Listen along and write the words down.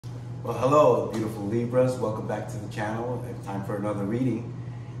Well, hello, beautiful Libras. Welcome back to the channel. It's time for another reading.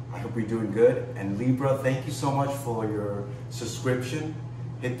 I hope you're doing good. And Libra, thank you so much for your subscription.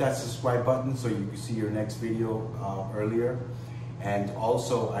 Hit that subscribe button so you can see your next video earlier. And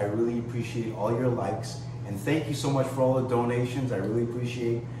also, I really appreciate all your likes. And thank you so much for all the donations. I really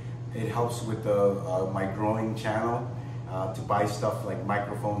appreciate it. It helps with my growing channel to buy stuff like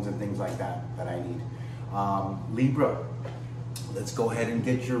microphones and things like that I need. Libra, let's go ahead and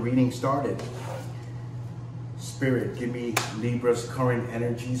get your reading started. Spirit, give me Libra's current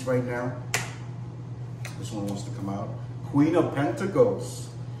energies right now. This one wants to come out. Queen of Pentacles.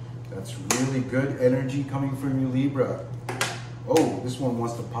 That's really good energy coming from you, Libra. Oh, this one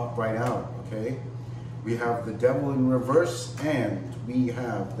wants to pop right out, okay? We have the Devil in reverse, and we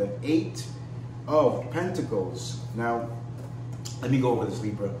have the Eight of Pentacles. Now, let me go over this,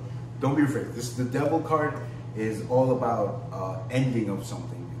 Libra. Don't be afraid. The Devil card is all about ending of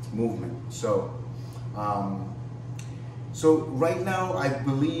something. It's movement. So right now, I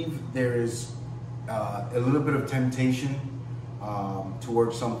believe there is a little bit of temptation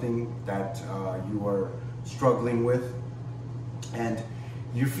towards something that you are struggling with, and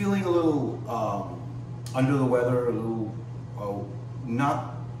you're feeling a little under the weather, a little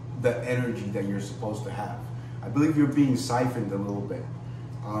not the energy that you're supposed to have. I believe you're being siphoned a little bit.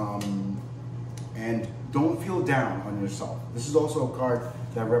 And don't feel down on yourself. This is also a card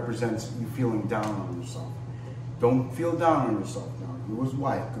that represents you feeling down on yourself. Don't feel down on yourself now. Yours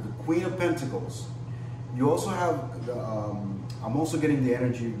white, the Queen of Pentacles. You also have, I'm also getting the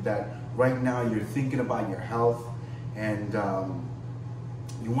energy that right now you're thinking about your health, and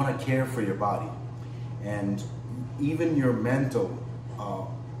you want to care for your body. And even your mental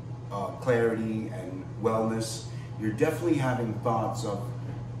clarity and wellness, you're definitely having thoughts of,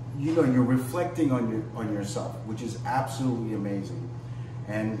 you know, you're reflecting on yourself, which is absolutely amazing,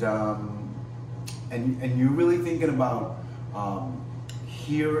 and you're really thinking about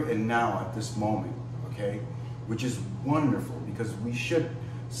here and now at this moment, okay, which is wonderful, because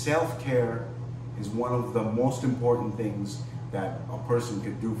self-care is one of the most important things that a person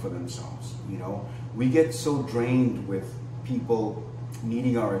could do for themselves. You know, we get so drained with people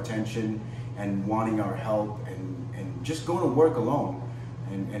needing our attention and wanting our help, and just going to work alone.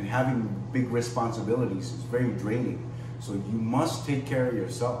 And having big responsibilities is very draining. So you must take care of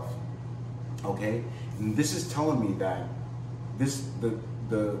yourself, okay? And this is telling me that the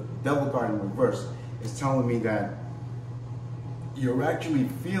Devil card in reverse is telling me that you're actually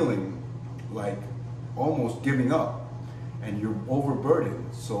feeling like almost giving up, and you're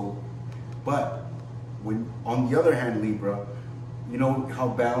overburdened. So, but when, on the other hand, Libra, you know how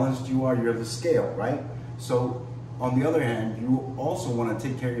balanced you are. You're the scale, right? So, on the other hand, you also want to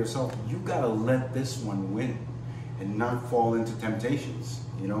take care of yourself. You got to let this one win and not fall into temptations,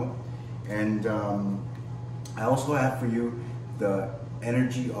 you know? And I also have for you the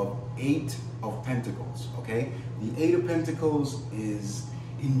energy of Eight of Pentacles, okay? The Eight of Pentacles is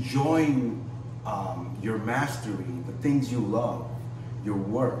enjoying your mastery, the things you love, your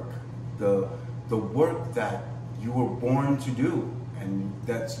work, the work that you were born to do, and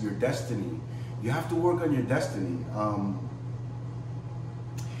that's your destiny. You have to work on your destiny. I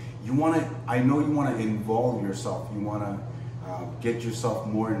know you want to involve yourself. You want to get yourself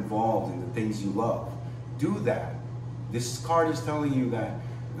more involved in the things you love. Do that. This card is telling you that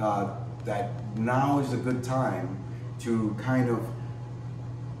that now is a good time to kind of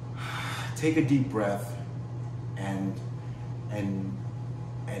take a deep breath and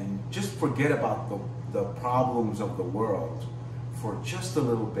just forget about the problems of the world for just a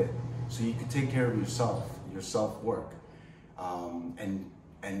little bit, so you can take care of yourself, your self-work, and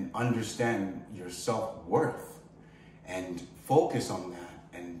understand your self-worth, and focus on that,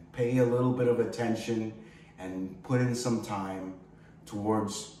 and pay a little bit of attention, and put in some time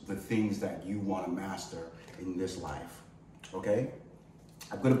towards the things that you want to master in this life, okay?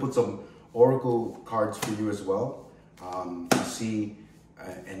 I'm going to put some oracle cards for you as well, to see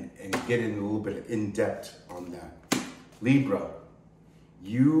and get in a little bit in depth on that. Libra,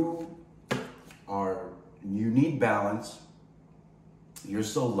 you need balance. You're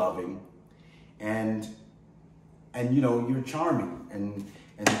so loving, and you know, you're charming, and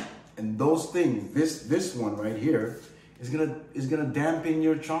those things. This one right here is gonna dampen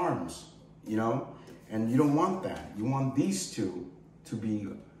your charms, you know, and you don't want that. You want these two to be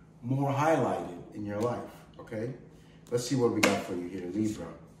more highlighted in your life. Okay, let's see what we got for you here,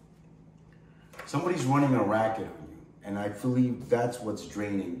 Libra. Somebody's running a racket on you, and I believe that's what's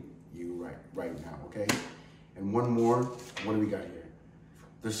draining you right now, okay? And one more, what do we got here?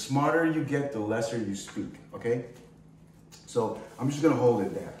 The smarter you get, the lesser you speak, okay? So I'm just gonna hold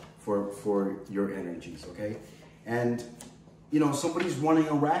it there for your energies, okay? And, you know, somebody's running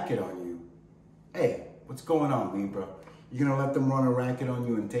a racket on you. Hey, what's going on, Libra? You're gonna let them run a racket on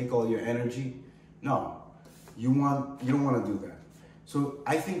you and take all your energy? No, you don't want to do that. So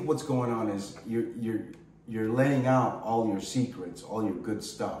I think what's going on is you're letting out all your secrets, all your good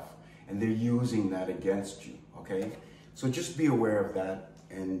stuff, and they're using that against you, okay? So just be aware of that,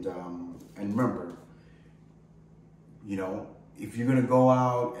 and remember, you know, if you're gonna go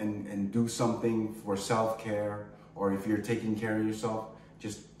out and do something for self-care, or if you're taking care of yourself,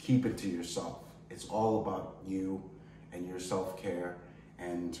 just keep it to yourself. It's all about you and your self-care.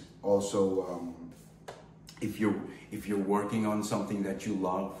 And also, if you're working on something that you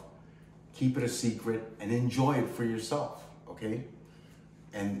love, keep it a secret and enjoy it for yourself, okay?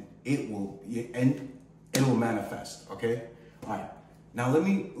 And it'll manifest, okay? All right. Now let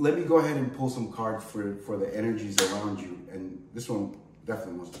me go ahead and pull some cards for the energies around you, and this one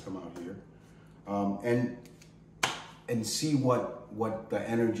definitely wants to come out here, and see what the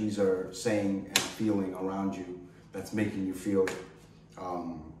energies are saying and feeling around you that's making you feel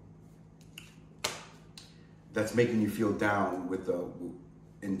down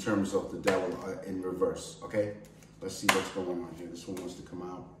in terms of the devil in reverse. Okay, let's see what's going on here. This one wants to come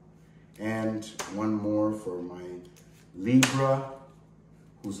out, and one more for my Libra,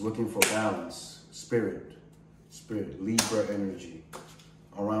 who's looking for balance, spirit, Libra energy,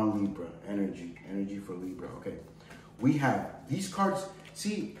 around Libra, energy for Libra. Okay, we have these cards.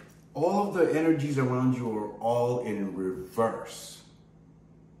 See, all of the energies around you are all in reverse.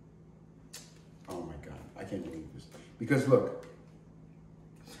 Oh my God, I can't believe this. Because look,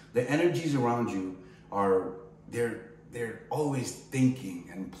 the energies around you are, they're always thinking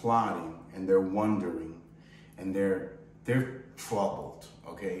and plotting, and they're wondering, and they're troubled,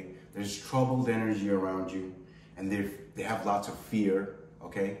 okay? There's troubled energy around you, and they have lots of fear,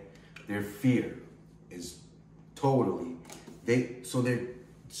 okay? Their fear is totally, so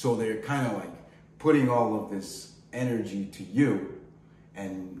they're kind of like putting all of this energy to you,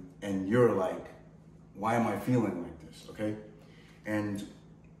 and you're like, why am I feeling like this, okay? And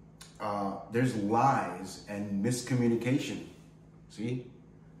there's lies and miscommunication. See,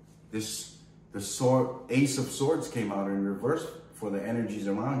 the Ace of Swords came out in reverse for the energies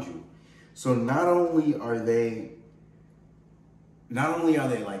around you. So not only are they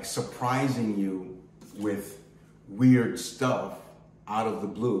like surprising you with weird stuff out of the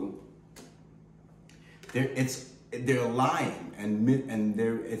blue, they're lying, and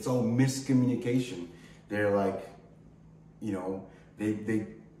it's all miscommunication. They're like, you know, they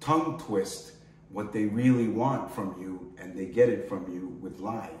tongue twist what they really want from you, and they get it from you with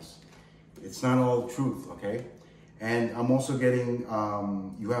lies. It's not all truth, okay? And I'm also getting,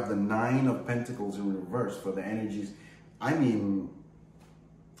 you have the Nine of Pentacles in reverse for the energies. I mean,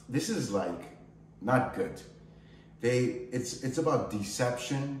 this is like not good. It's about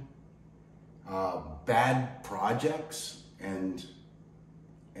deception, bad projects, and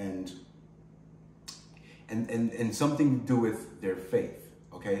something to do with their faith.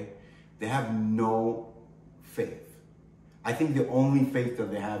 Okay, they have no faith. I think the only faith that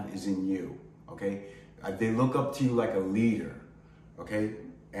they have is in you. Okay, they look up to you like a leader. Okay,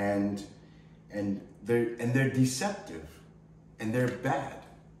 and they're deceptive, and they're bad.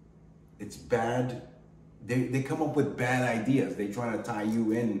 It's bad. They come up with bad ideas. They try to tie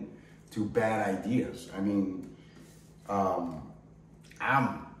you in to bad ideas. I mean,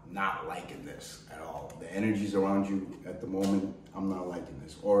 I'm not liking this at all. The energies around you at the moment, I'm not liking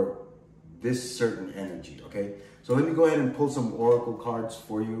this, or this certain energy, okay? So let me go ahead and pull some oracle cards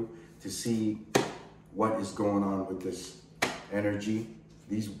for you to see what is going on with this energy.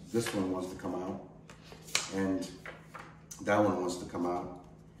 This one wants to come out, and that one wants to come out,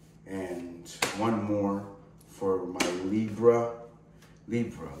 and one more for my Libra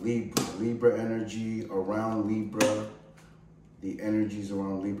energy around Libra. The energies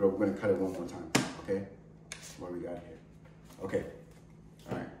around Libra. We're gonna cut it one more time, okay? What we got here? Okay,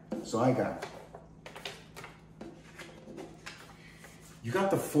 all right. So I got, you got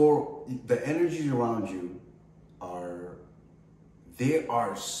the energies around you they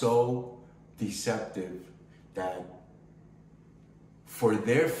are so deceptive that for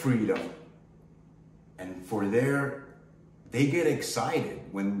their freedom and they get excited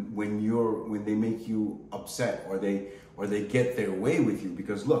when they make you upset, or they get their way with you,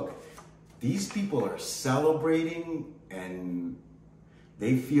 because look, these people are celebrating, and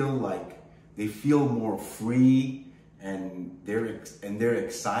they feel more free, and they're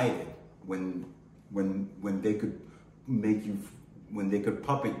excited when they could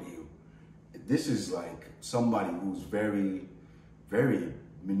puppet you. This is like somebody who's very, very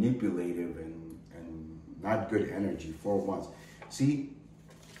manipulative and not good energy. 4 of Wands. See,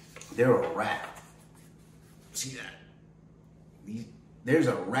 they're a rat. See that? There's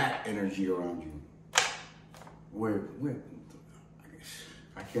a rat energy around you.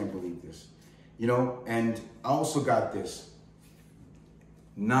 I can't believe this. You know, and I also got this.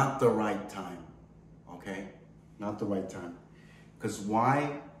 Not the right time. Okay? Not the right time. Because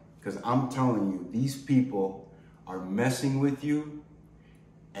why? Because I'm telling you, these people are messing with you,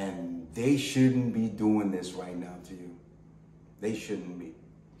 and they shouldn't be doing this right now to you. They shouldn't be.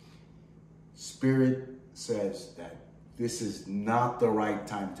 Spirit says that this is not the right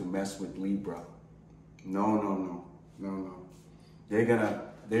time to mess with Libra. No.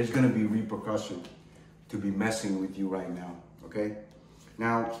 There's gonna be repercussion to be messing with you right now, okay?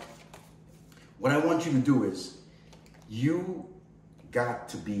 Now, what I want you to do is, you got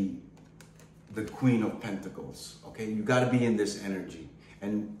to be the Queen of Pentacles, okay? You got to be in this energy.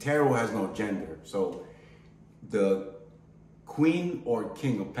 And tarot has no gender, so the Queen or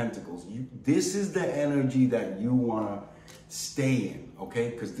King of Pentacles, this is the energy that you want to stay in, okay?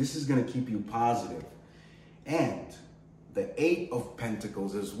 Because this is going to keep you positive. And the 8 of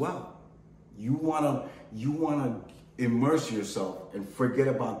Pentacles as well. You want to immerse yourself and forget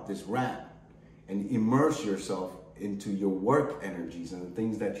about this rat and immerse yourself into your work energies and the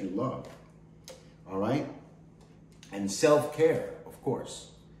things that you love. All right? And self-care, of course.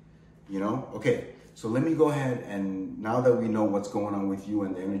 You know? Okay, so let me go ahead, and now that we know what's going on with you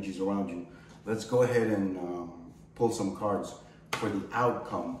and the energies around you, let's go ahead and pull some cards for the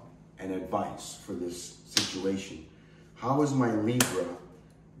outcome and advice for this situation. How is my Libra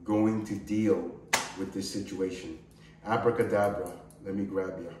going to deal with this situation? Abracadabra. Let me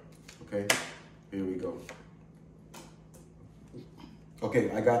grab you. Okay? Here we go.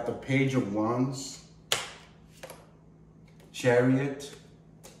 Okay, I got the Page of Wands, Chariot,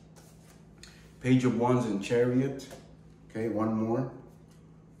 Page of Wands and Chariot. Okay, one more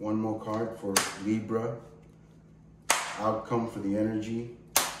card for Libra. Outcome for the energy.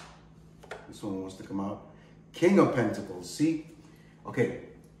 This one wants to come out. King of Pentacles, see? Okay,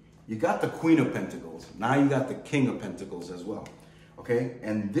 you got the Queen of Pentacles. Now you got the King of Pentacles as well. Okay,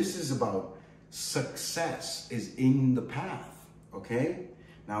 and this is about success is in the path. Okay,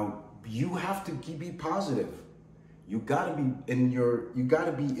 now you have to be positive. You gotta be in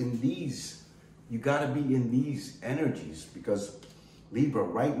these energies, because Libra,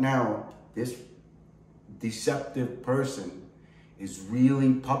 right now, this deceptive person is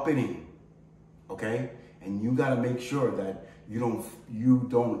really puppeting. Okay, and you gotta make sure that you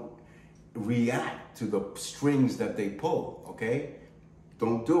don't react to the strings that they pull. Okay,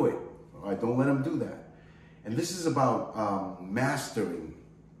 don't do it. All right, don't let them do that. And this is about mastering.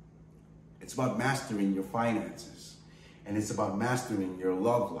 It's about mastering your finances, and it's about mastering your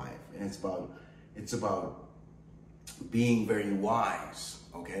love life, and it's about being very wise.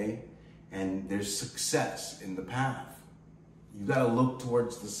 Okay, and there's success in the path. You got to look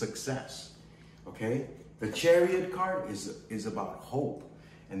towards the success. Okay, the Chariot card is about hope,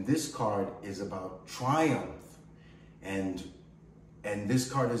 and this card is about triumph, and this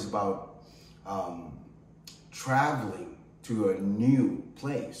card is about traveling to a new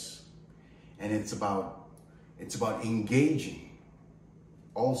place, and it's about engaging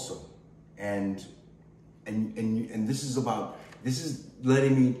also, and this is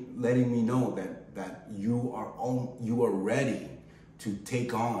letting me know that you are ready to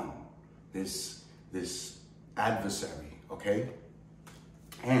take on this adversary. Okay,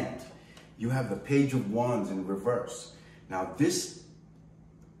 and you have the Page of Wands in reverse. Now this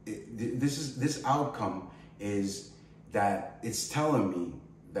outcome is that it's telling me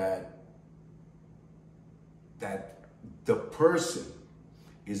that the person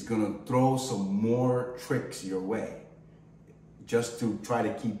is gonna throw some more tricks your way, just to try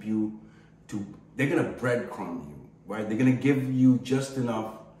to keep you they're gonna breadcrumb you, right? They're gonna give you just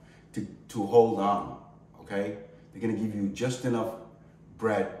enough to hold on, okay? They're gonna give you just enough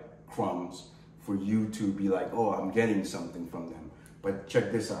breadcrumbs for you to be like, oh, I'm getting something from them. But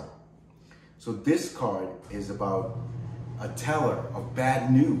check this out. So this card is about a teller of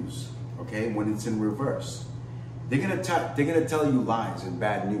bad news, okay, when it's in reverse. They're gonna tell you lies and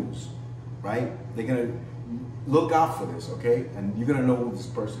bad news, right? They're gonna look out for this, okay? And you're gonna know who this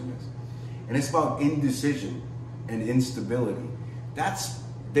person is. And it's about indecision and instability. That's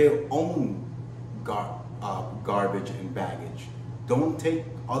their own garbage and baggage. Don't take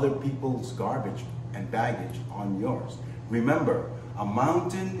other people's garbage and baggage on yours. Remember, a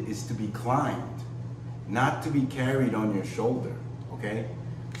mountain is to be climbed, not to be carried on your shoulder, okay?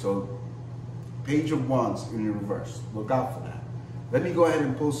 So, Page of Wands in reverse. Look out for that. Let me go ahead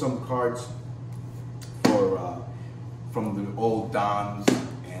and pull some cards for from the old Dons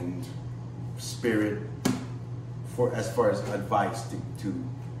and Spirit for as far as advice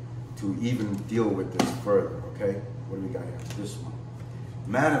to even deal with this further. Okay, what do we got here? This one,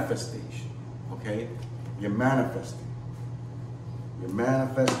 manifestation. Okay, you're manifesting. You're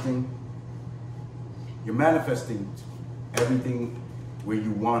manifesting. You're manifesting everything where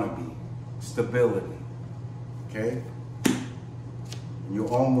you want to be. Stability. Okay? And you're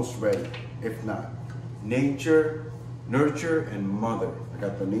almost ready. If not. Nature, nurture, and mother. I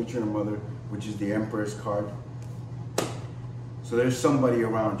got the nature and mother, which is the Emperor's card. So there's somebody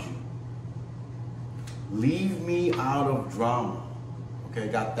around you. Leave me out of drama. Okay, I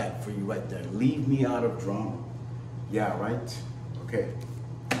got that for you right there. Leave me out of drama. Yeah, right? Okay.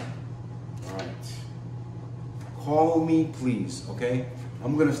 All right. Call me, please, okay?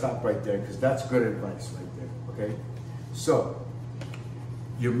 I'm gonna stop right there because that's good advice right there, okay? So,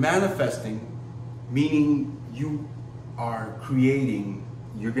 you're manifesting, meaning you are creating,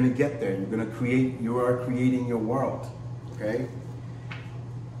 you're gonna get there, you are creating your world, okay?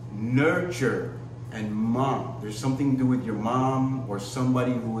 Nurture and mom, there's something to do with your mom or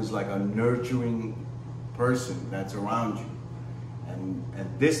somebody who is like a nurturing person that's around you. And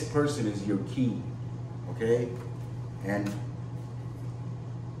this person is your key, okay? And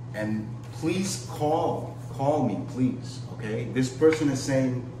please call me, please, okay? This person is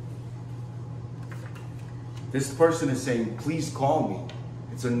saying, please call me.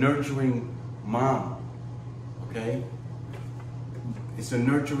 It's a nurturing mom, okay? It's a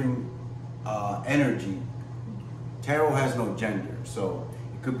nurturing energy. Tarot has no gender, so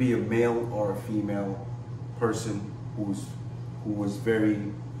it could be a male or a female person who was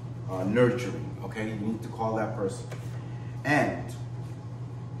very nurturing, okay? You need to call that person. And,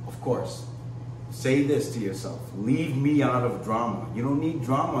 of course, say this to yourself. Leave me out of drama. You don't need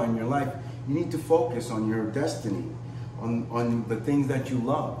drama in your life. You need to focus on your destiny, on the things that you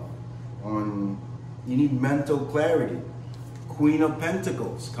love. You need mental clarity. Queen of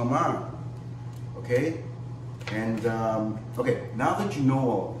Pentacles, come on. Okay? And, okay, now that you know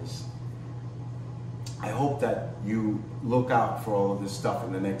all of this, I hope that you look out for all of this stuff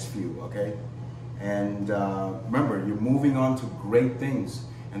in the next few, okay? And remember, you're moving on to great things,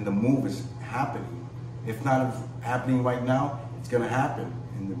 and the move is happening. If not happening right now, it's gonna happen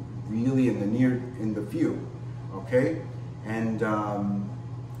in the few, okay? And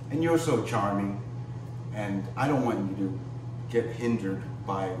you're so charming, and I don't want you to get hindered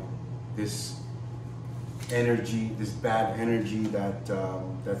by this energy, this bad energy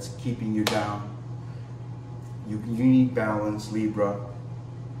that's keeping you down. You need balance, Libra,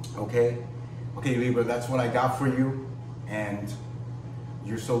 okay? Okay, Libra, that's what I got for you, and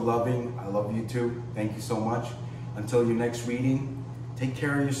you're so loving. I love you too. Thank you so much. Until your next reading, take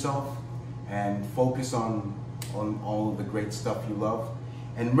care of yourself and focus on all of the great stuff you love.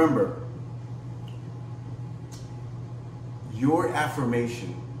 And remember, your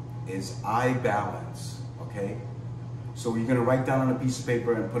affirmation is I balance, okay? So you're gonna write down on a piece of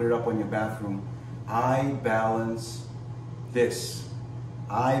paper and put it up on your bathroom. I balance this.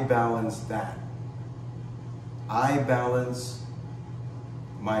 I balance that. I balance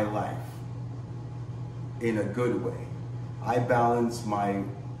my life in a good way. I balance my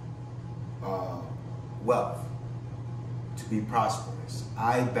wealth to be prosperous.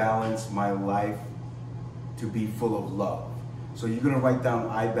 I balance my life to be full of love. So you're gonna write down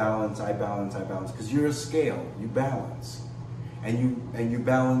I balance, I balance, I balance, because you're a scale, you balance. And you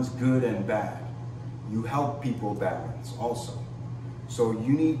balance good and bad. You help people balance also. So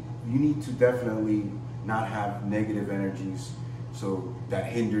you need to definitely not have negative energies so that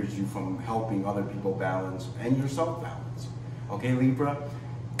hinders you from helping other people balance and yourself balance. Okay, Libra?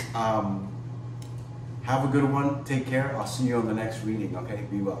 Have a good one. Take care. I'll see you on the next reading, okay?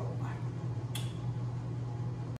 Be well.